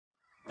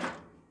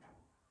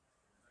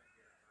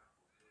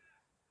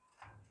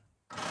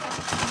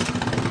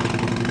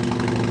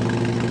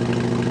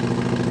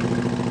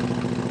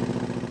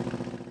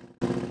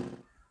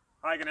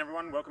Hi again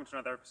everyone, welcome to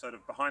another episode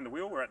of Behind the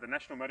Wheel. We're at the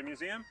National Motor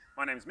Museum.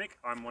 My name's Mick,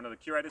 I'm one of the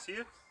curators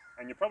here,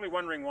 and you're probably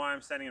wondering why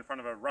I'm standing in front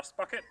of a rust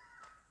bucket.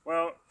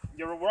 Well,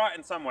 you're right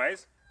in some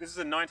ways. This is a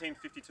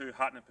 1952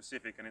 Hartnett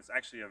Pacific, and it's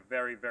actually a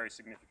very, very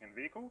significant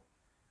vehicle.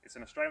 It's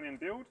an Australian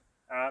build.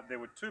 There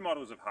were two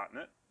models of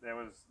Hartnett. There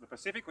was the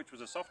Pacific, which was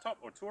a soft top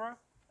or tourer,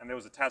 and there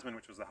was a Tasman,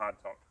 which was the hard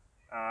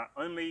top.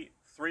 Only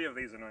 3 of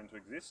these are known to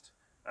exist.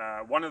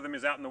 One of them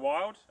is out in the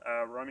wild,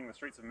 roaming the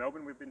streets of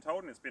Melbourne, we've been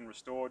told, and it's been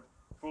restored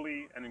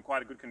fully and in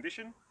quite a good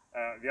condition.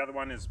 The other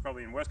one is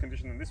probably in worse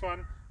condition than this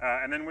one.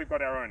 And then we've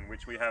got our own,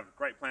 which we have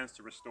great plans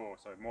to restore,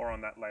 so more on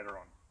that later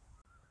on.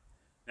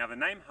 Now the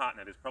name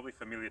Hartnett is probably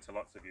familiar to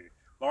lots of you.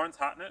 Lawrence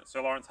Hartnett,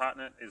 Sir Lawrence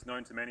Hartnett, is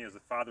known to many as the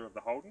father of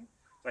the Holden.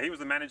 So he was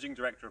the managing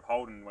director of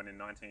Holden when in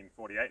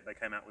 1948 they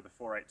came out with the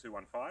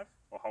 48215,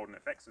 or Holden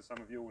FX as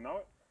some of you will know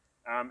it.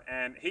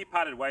 And he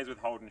parted ways with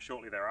Holden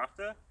shortly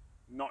thereafter,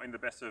 not in the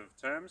best of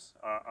terms,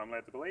 I'm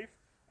led to believe.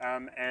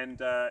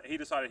 And he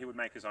decided he would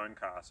make his own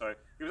car. So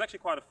he was actually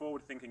quite a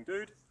forward-thinking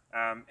dude.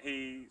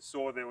 He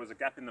saw there was a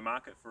gap in the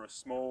market for a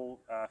small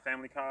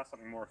family car,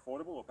 something more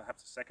affordable, or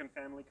perhaps a second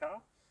family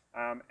car.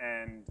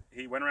 And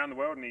he went around the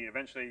world and he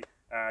eventually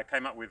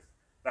came up with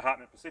the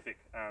Hartnett Pacific.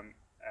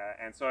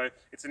 And so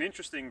it's an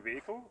interesting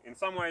vehicle. In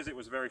some ways it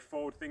was very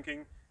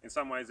forward-thinking, in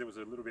some ways it was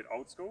a little bit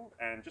old school.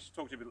 And just to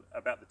talk to you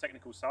about the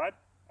technical side,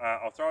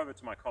 I'll throw over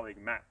to my colleague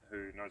Matt,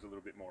 who knows a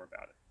little bit more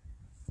about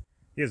it.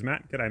 Here's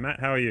Matt. G'day Matt,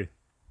 how are you?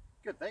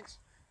 Good, thanks.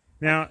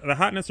 Now, the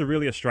Hartnett's a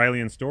really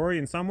Australian story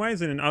in some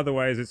ways, and in other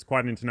ways it's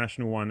quite an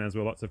international one, as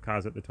were lots of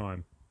cars at the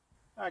time.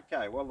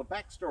 Okay, well the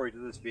backstory to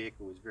this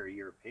vehicle is very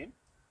European.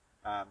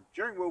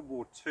 During World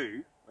War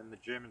II, when the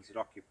Germans had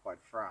occupied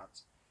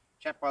France,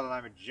 a chap by the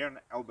name of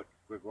Jean-Albert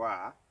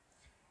Gregoire,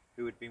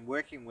 who had been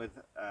working with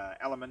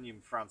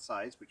Aluminium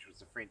Français, which was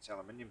the French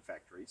aluminium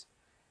factories,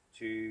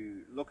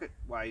 to look at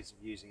ways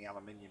of using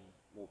aluminium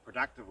more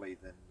productively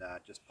than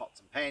just pots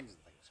and pans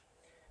and things.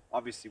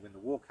 Obviously, when the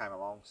war came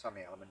along,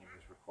 suddenly aluminium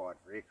was required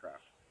for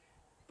aircraft.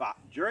 But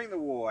during the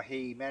war,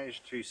 he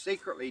managed to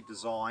secretly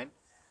design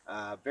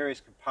various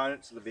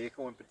components of the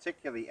vehicle, and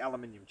particularly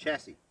aluminium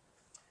chassis.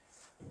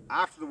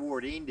 After the war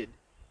had ended,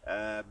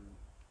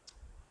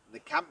 the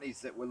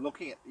companies that were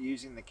looking at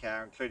using the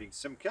car, including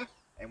Simca,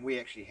 and we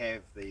actually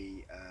have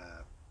the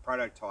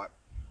prototype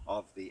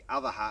of the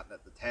other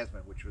Hartnett, the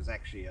Tasman, which was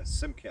actually a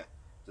Simca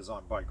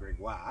designed by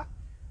Gregoire.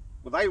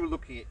 Well, they were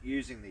looking at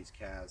using these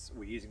cars,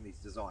 or using these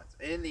designs.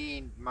 In the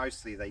end,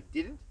 mostly they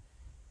didn't.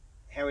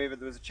 However,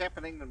 there was a chap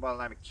in England by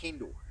the name of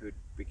Kendall who had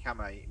become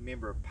a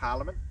member of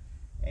Parliament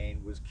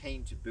and was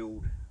keen to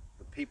build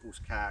the people's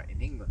car in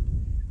England.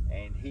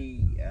 And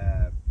he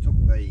took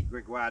the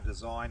Gregoire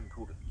design and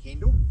called it the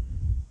Kendall,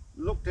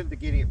 looked into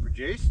getting it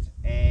produced,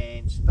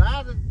 and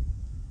started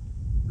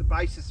the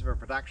basis of a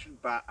production,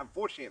 but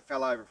unfortunately it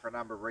fell over for a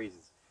number of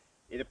reasons.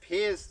 It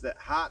appears that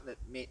Hartnett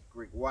met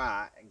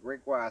Gregoire, and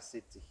Gregoire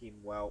said to him,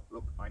 well,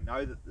 look, I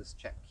know that this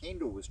chap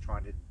Kendall was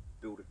trying to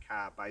build a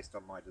car based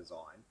on my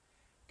design.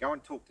 Go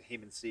and talk to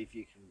him and see if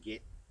you can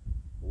get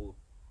all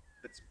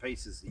the bits and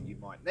pieces that you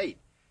might need.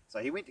 So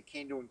he went to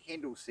Kendall, and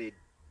Kendall said,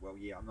 well,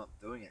 yeah, I'm not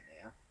doing it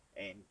now,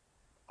 and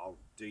I'll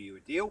do you a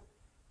deal,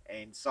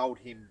 and sold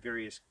him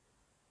various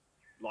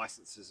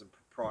licenses and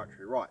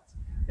proprietary rights.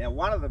 Now,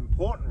 one of the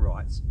important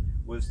rights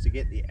was to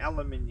get the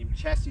aluminium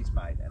chassis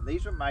made, and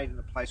these were made in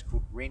a place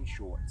called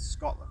Renshaw in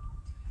Scotland.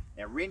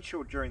 Now,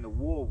 Renshaw during the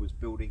war was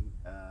building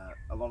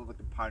a lot of the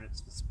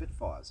components for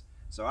Spitfires.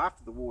 So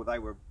after the war, they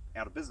were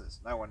out of business.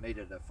 No one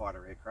needed a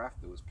fighter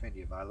aircraft. There was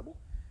plenty available.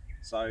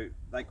 So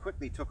they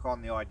quickly took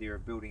on the idea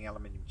of building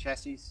aluminium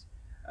chassis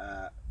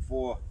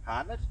for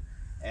Hartnett,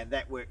 and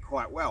that worked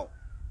quite well.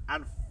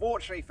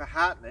 Unfortunately for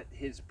Hartnett,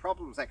 his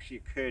problems actually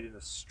occurred in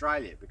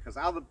Australia, because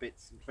other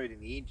bits,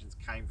 including the engines,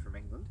 came from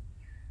England,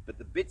 but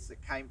the bits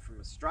that came from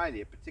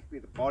Australia, particularly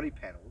the body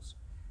panels,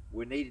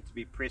 were needed to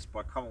be pressed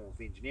by Commonwealth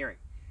Engineering.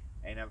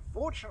 And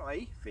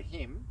unfortunately for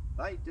him,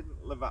 they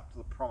didn't live up to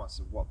the promise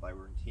of what they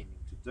were intending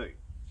to do.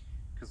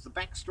 Because the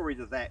backstory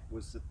to that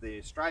was that the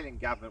Australian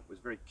government was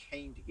very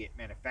keen to get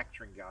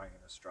manufacturing going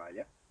in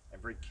Australia,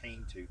 and very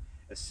keen to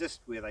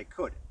assist where they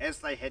could, as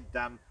they had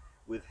done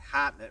with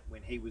Hartnett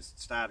when he was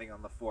starting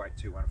on the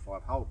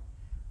 48215 Holden.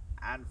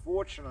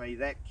 Unfortunately,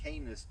 that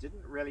keenness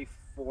didn't really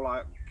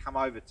come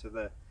over to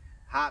the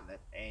Hartnett,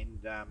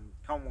 and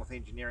Commonwealth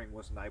Engineering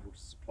wasn't able to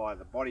supply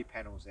the body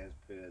panels as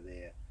per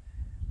their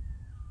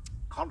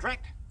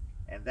contract,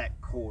 and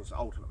that caused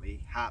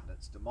ultimately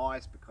Hartnett's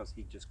demise, because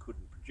he just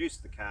couldn't produce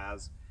the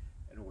cars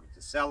in order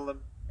to sell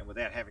them, and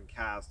without having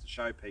cars to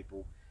show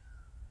people,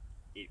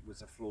 it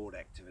was a flawed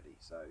activity.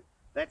 So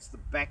that's the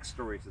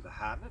backstory to the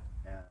Hartnett.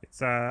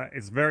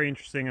 It's very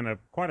interesting and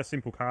quite a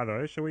simple car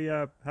though. Shall we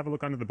have a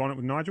look under the bonnet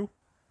with Nigel?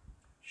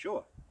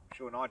 Sure. I'm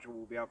sure Nigel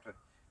will be able to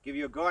give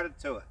you a guided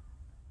tour.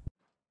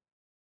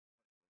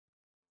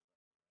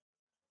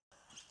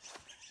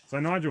 So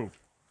Nigel.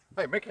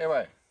 Hey Mick, how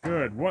are you?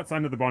 Good. What's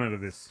under the bonnet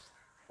of this?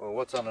 Well,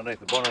 what's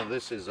underneath the bonnet of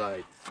this is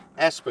a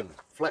Aspen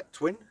flat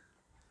twin,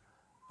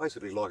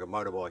 basically like a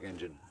motorbike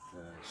engine,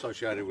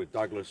 associated with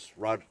Douglas,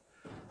 Rudd,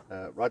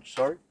 Rudge,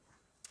 sorry.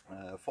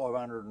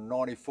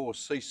 594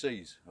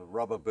 cc's of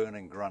rubber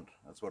burning grunt.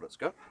 That's what it's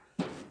got.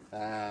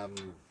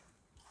 And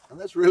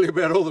that's really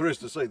about all there is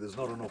to see. There's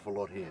not an awful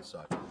lot here.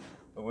 So,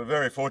 but we're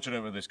very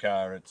fortunate with this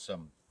car. It's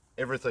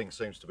everything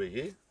seems to be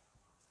here.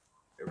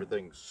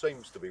 Everything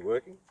seems to be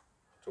working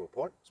to a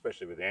point,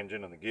 especially with the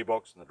engine and the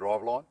gearbox and the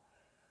driveline.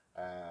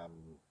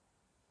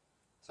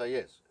 So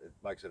yes, it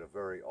makes it a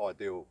very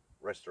ideal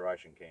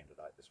restoration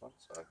candidate, this one.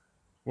 So,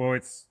 Well,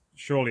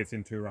 surely it's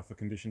in too rough a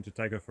condition to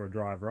take her for a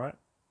drive, right?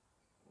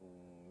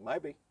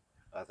 maybe.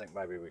 I think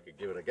maybe we could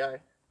give it a go.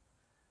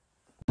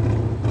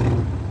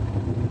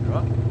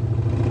 Right.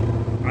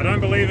 I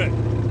don't believe it.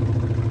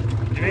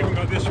 You've even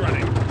got this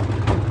running.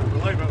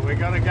 Believe it, we're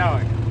going to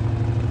go.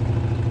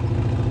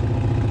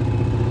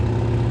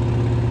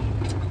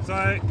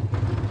 So,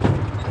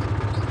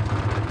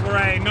 for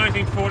a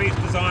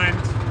 1940s designed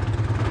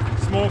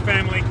small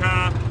family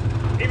car,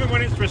 even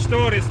when it's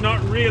restored, it's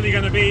not really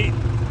going to be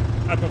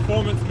a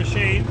performance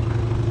machine.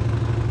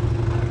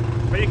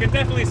 But you can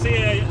definitely see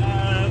a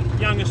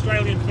young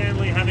Australian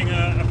family having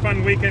a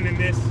fun weekend in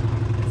this.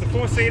 It's a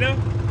four-seater,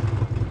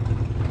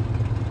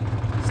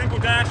 simple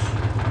dash,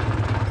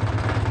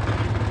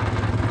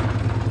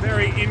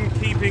 very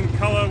in-keeping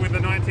colour with the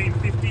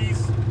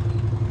 1950s.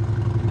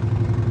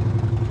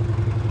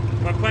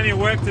 But plenty of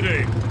work to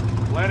do.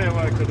 Plenty of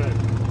work to do.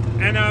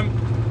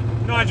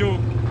 And Nigel,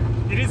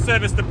 you did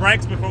service the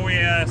brakes before we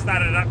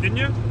started it up, didn't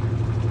you?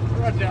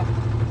 Roger.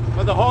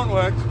 But the horn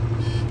works.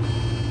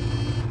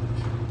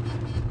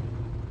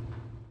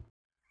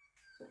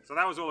 So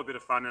that was all a bit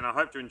of fun, and I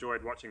hope you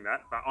enjoyed watching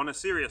that. But on a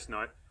serious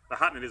note, the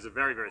Hartnett is a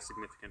very, very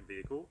significant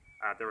vehicle.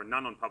 There are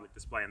none on public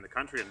display in the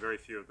country and very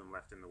few of them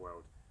left in the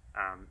world.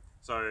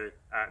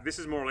 This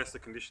is more or less the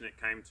condition it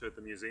came to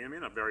the museum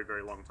in a very,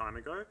 very long time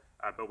ago,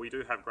 but we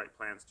do have great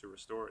plans to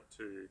restore it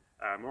to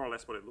more or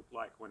less what it looked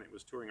like when it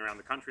was touring around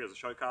the country as a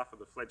show car for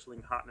the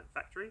fledgling Hartnett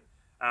factory.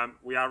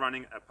 We are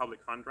running a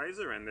public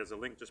fundraiser, and there's a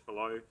link just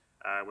below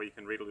where you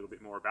can read a little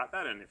bit more about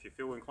that, and if you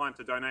feel inclined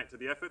to donate to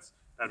the efforts,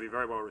 that'd be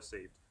very well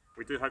received.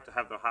 We do hope to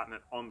have the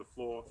Hartnett on the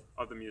floor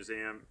of the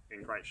museum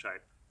in great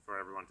shape for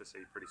everyone to see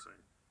pretty soon.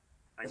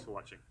 Thanks for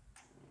watching.